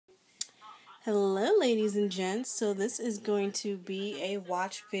Hello, ladies and gents. So, this is going to be a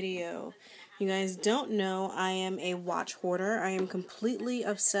watch video. You guys don't know I am a watch hoarder. I am completely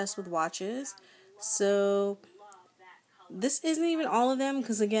obsessed with watches. So, this isn't even all of them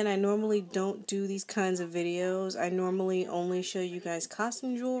because, again, I normally don't do these kinds of videos. I normally only show you guys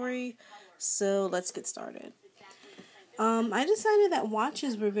costume jewelry. So, let's get started. I decided that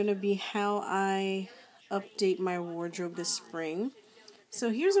watches were going to be how I update my wardrobe this spring.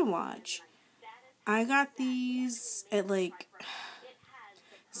 So, here's a watch. I got these at like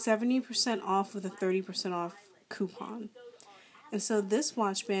 70% off with a 30% off coupon. And so this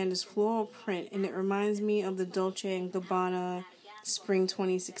watch band is floral print and it reminds me of the Dolce & Gabbana Spring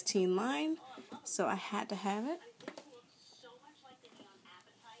 2016 line. So I had to have it.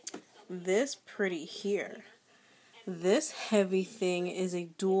 This pretty here. This heavy thing is a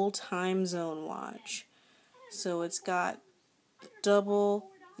dual time zone watch. So it's got double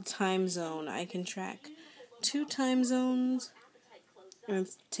the time zone. I can track 2 time zones. And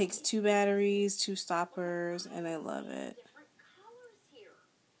it takes 2 batteries, 2 stoppers, and I love it.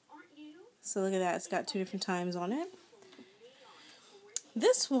 So look at that, it's got 2 different times on it.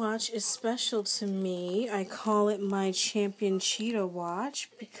 This watch is special to me. I call it my Champion Cheetah watch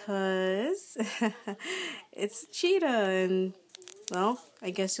because it's a cheetah, and well,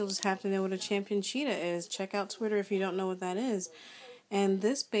 I guess you'll just have to know what a Champion Cheetah is. Check out Twitter if you don't know what that is. And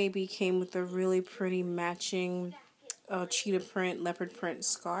this baby came with a really pretty matching cheetah print, leopard print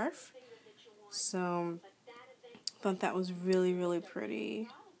scarf. So I thought that was really, really pretty.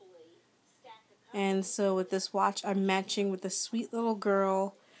 And so with this watch, I'm matching with a sweet little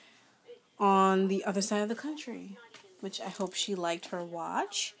girl on the other side of the country, which I hope she liked her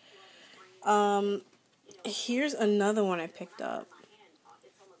watch. Here's another one I picked up.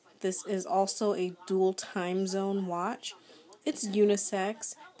 This is also a dual time zone watch. It's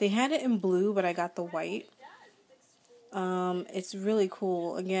unisex. They had it in blue, but I got the white. It's really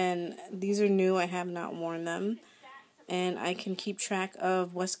cool. Again, these are new. I have not worn them. And I can keep track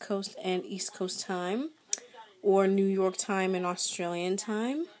of West Coast and East Coast time, or New York time and Australian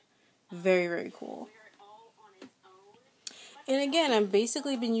time. Very, very cool. And again, I've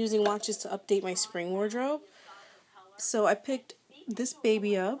basically been using watches to update my spring wardrobe. So I picked this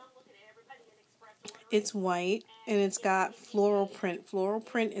baby up. It's white and it's got floral print. Floral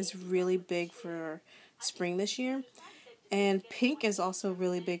print is really big for spring this year. And pink is also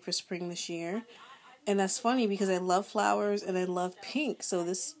really big for spring this year. And that's funny because I love flowers and I love pink. So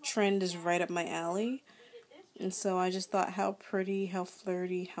this trend is right up my alley. And so I just thought how pretty, how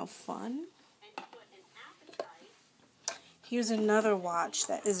flirty, how fun. Here's another watch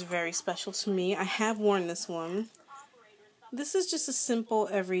that is very special to me. I have worn this one. This is just a simple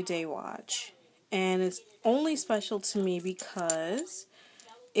everyday watch. And it's only special to me because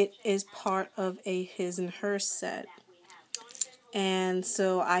it is part of a his and hers set. And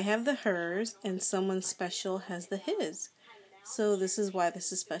so I have the hers, and someone special has the his. So this is why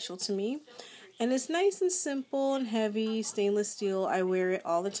this is special to me. And it's nice and simple and heavy, stainless steel. I wear it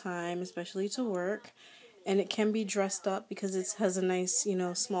all the time, especially to work. And it can be dressed up because it has a nice,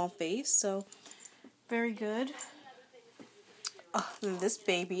 small face. So, very good. Oh, this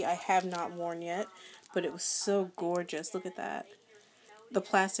baby I have not worn yet, but it was so gorgeous. Look at that. The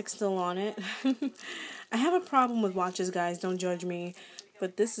plastic's still on it. I have a problem with watches, guys. Don't judge me.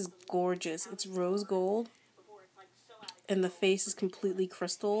 But this is gorgeous. It's rose gold. And the face is completely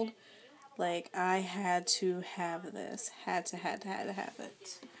crystalled. Like, I had to have this. Had to have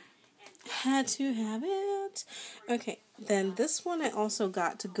it. Had to have it. Okay, then this one I also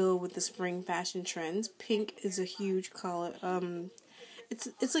got to go with the spring fashion trends. Pink is a huge color.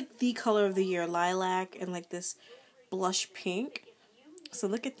 It's like the color of the year. Lilac and like this blush pink. So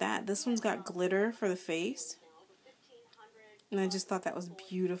look at that. This one's got glitter for the face. And I just thought that was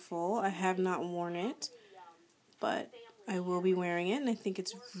beautiful. I have not worn it, but I will be wearing it, and I think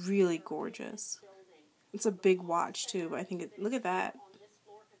it's really gorgeous. It's a big watch, too, but I think look at that.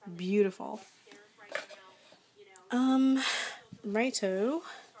 Beautiful. Righto.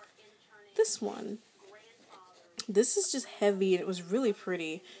 This one. This is just heavy, and it was really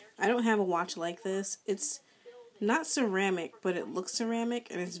pretty. I don't have a watch like this. It's not ceramic, but it looks ceramic,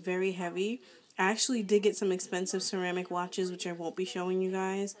 and it's very heavy. I actually did get some expensive ceramic watches, which I won't be showing you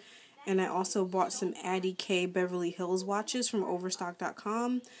guys. And I also bought some Addie K Beverly Hills watches from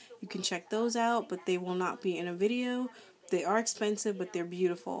Overstock.com. You can check those out, but they will not be in a video. They are expensive, but they're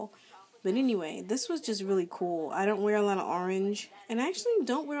beautiful. But anyway, this was just really cool. I don't wear a lot of orange, and I actually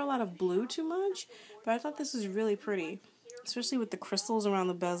don't wear a lot of blue too much, but I thought this was really pretty. Especially with the crystals around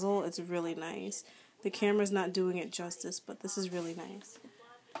the bezel, it's really nice. The camera's not doing it justice, but this is really nice.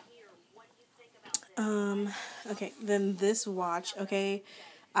 Okay, then this watch, okay,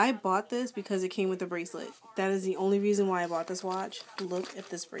 I bought this because it came with a bracelet. That is the only reason why I bought this watch. Look at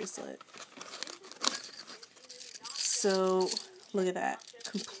this bracelet. So, look at that.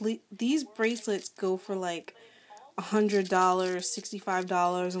 These bracelets go for like $100,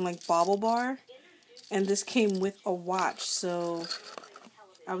 $65 on like Bauble Bar. And this came with a watch, so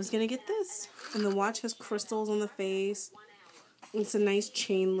I was gonna get this. And the watch has crystals on the face. It's a nice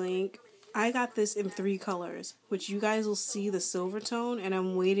chain link. I got this in 3 colors, which you guys will see the silver tone, and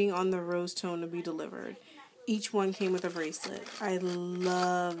I'm waiting on the rose tone to be delivered. Each one came with a bracelet. I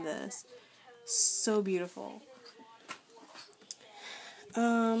love this. So beautiful.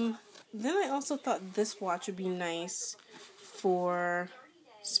 Then I also thought this watch would be nice for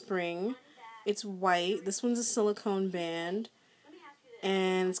spring. It's white. This one's a silicone band.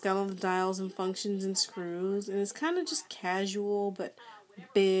 And it's got all the dials and functions and screws. And it's kind of just casual, but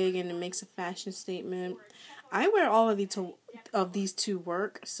big, and it makes a fashion statement. I wear all of these to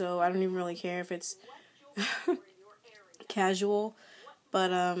work, so I don't even really care if it's casual.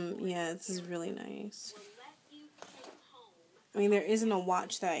 But, yeah, this is really nice. I mean, there isn't a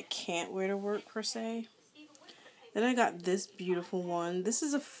watch that I can't wear to work, per se. Then I got this beautiful one. This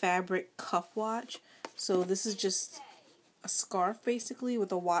is a fabric cuff watch. So this is just a scarf, basically,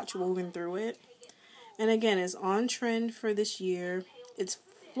 with a watch woven through it. And again, it's on trend for this year. It's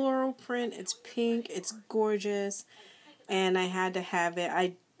floral print. It's pink. It's gorgeous. And I had to have it.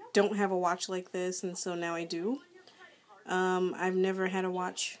 I don't have a watch like this, and so now I do. I've never had a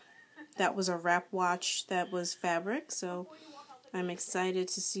watch that was a wrap watch that was fabric, so I'm excited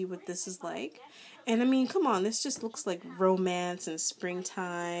to see what this is like. And I mean, come on, this just looks like romance and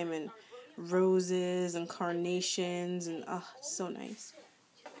springtime and roses and carnations, and oh, so nice.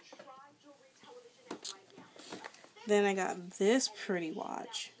 Then I got this pretty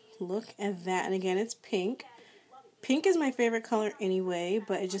watch. Look at that. And again, it's pink. Pink is my favorite color anyway,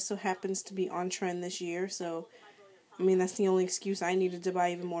 but it just so happens to be on trend this year, so I mean, that's the only excuse I needed to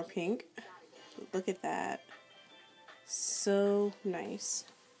buy even more pink. Look at that. So nice.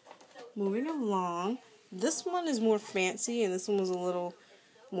 Moving along. This one is more fancy, and this one was a little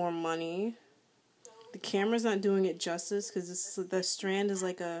more money. The camera's not doing it justice because the strap is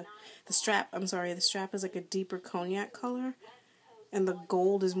like a deeper cognac color, and the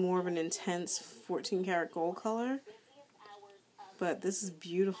gold is more of an intense 14 karat gold color. But this is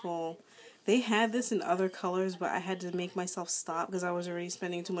beautiful. They had this in other colors, but I had to make myself stop because I was already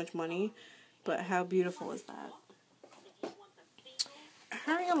spending too much money. But how beautiful is that?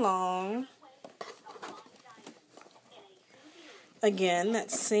 Hurry along. Again,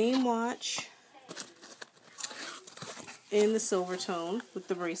 that same watch in the silver tone with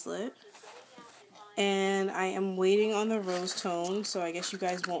the bracelet. And I am waiting on the rose tone, so I guess you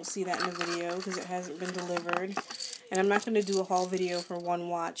guys won't see that in the video because it hasn't been delivered. And I'm not going to do a haul video for one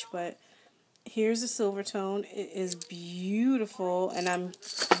watch, but here's the silver tone. It is beautiful, and I'm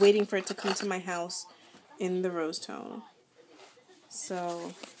waiting for it to come to my house in the rose tone.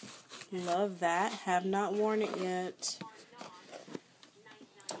 So, love that. Have not worn it yet.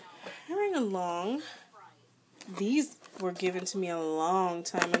 Hurrying along. These were given to me a long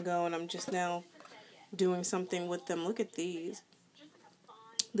time ago, and I'm just now doing something with them. Look at these.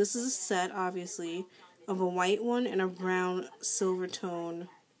 This is a set, obviously, of a white one and a brown silver tone.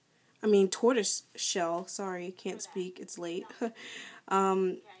 Tortoise shell. Sorry, can't speak. It's late.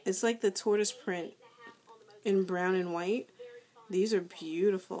 It's like the tortoise print in brown and white. These are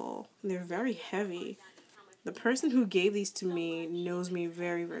beautiful. They're very heavy. The person who gave these to me knows me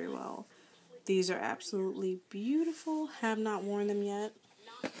very, very well. These are absolutely beautiful. Have not worn them yet.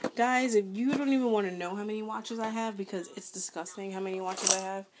 Guys, if you don't even want to know how many watches I have, because it's disgusting how many watches I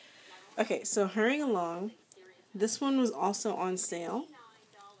have. Okay, so hurrying along. This one was also on sale.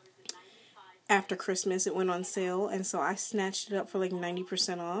 After Christmas, it went on sale, and so I snatched it up for like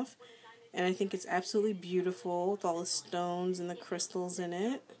 90% off. And I think it's absolutely beautiful with all the stones and the crystals in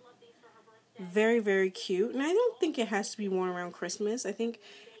it. Very, very cute. And I don't think it has to be worn around Christmas. I think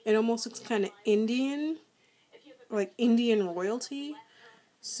it almost looks kind of Indian, like Indian royalty.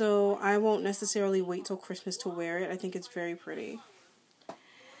 So I won't necessarily wait till Christmas to wear it. I think it's very pretty.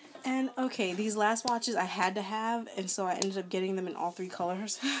 And okay, these last watches I had to have, and so I ended up getting them in all 3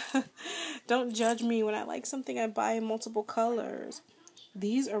 colors. Don't judge me. When I like something, I buy in multiple colors.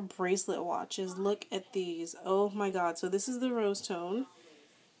 These are bracelet watches. Look at these. Oh my god. So this is the rose tone.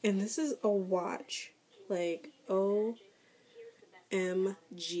 And this is a watch. Like, OMG.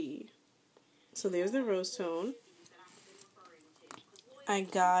 So there's the rose tone. I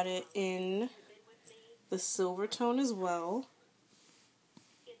got it in the silver tone as well.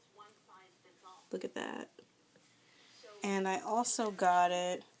 Look at that. And I also got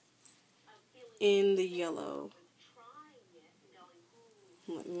it in the yellow.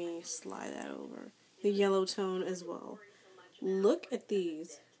 Let me slide that over. The yellow tone as well. Look at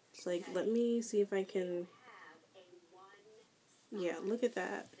these. Like, let me see if I can... Yeah, look at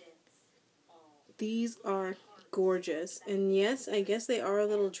that. These are gorgeous. And yes, I guess they are a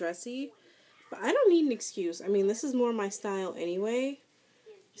little dressy, but I don't need an excuse. I mean, this is more my style anyway,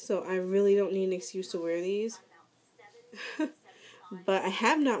 so I really don't need an excuse to wear these. But I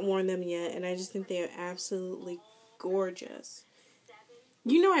have not worn them yet, and I just think they are absolutely gorgeous.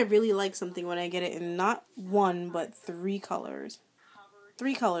 You know I really like something when I get it in not one, but 3 colors.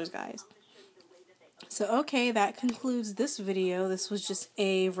 3 colors, guys. So, okay, that concludes this video. This was just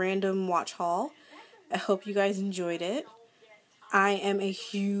a random watch haul. I hope you guys enjoyed it. I am a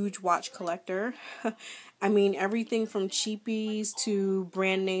huge watch collector. I mean, everything from cheapies to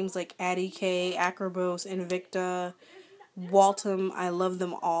brand names like Addy K, Acrobos, Invicta, Waltham. I love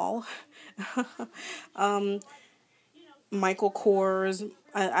them all. Michael Kors.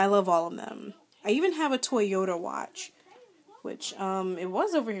 I love all of them. I even have a Toyota watch, which it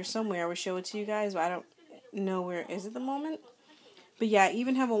was over here somewhere. I would show it to you guys, but I don't know where it is at the moment. But yeah, I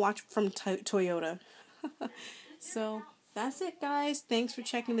even have a watch from Toyota. So that's it, guys. Thanks for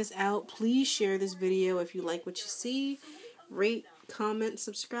checking this out. Please share this video if you like what you see. Rate, comment,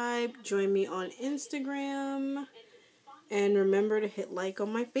 subscribe. Join me on Instagram. And remember to hit like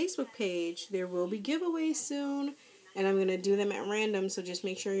on my Facebook page. There will be giveaways soon. And I'm going to do them at random, so just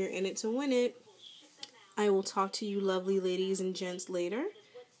make sure you're in it to win it. I will talk to you lovely ladies and gents later.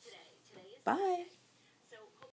 Bye.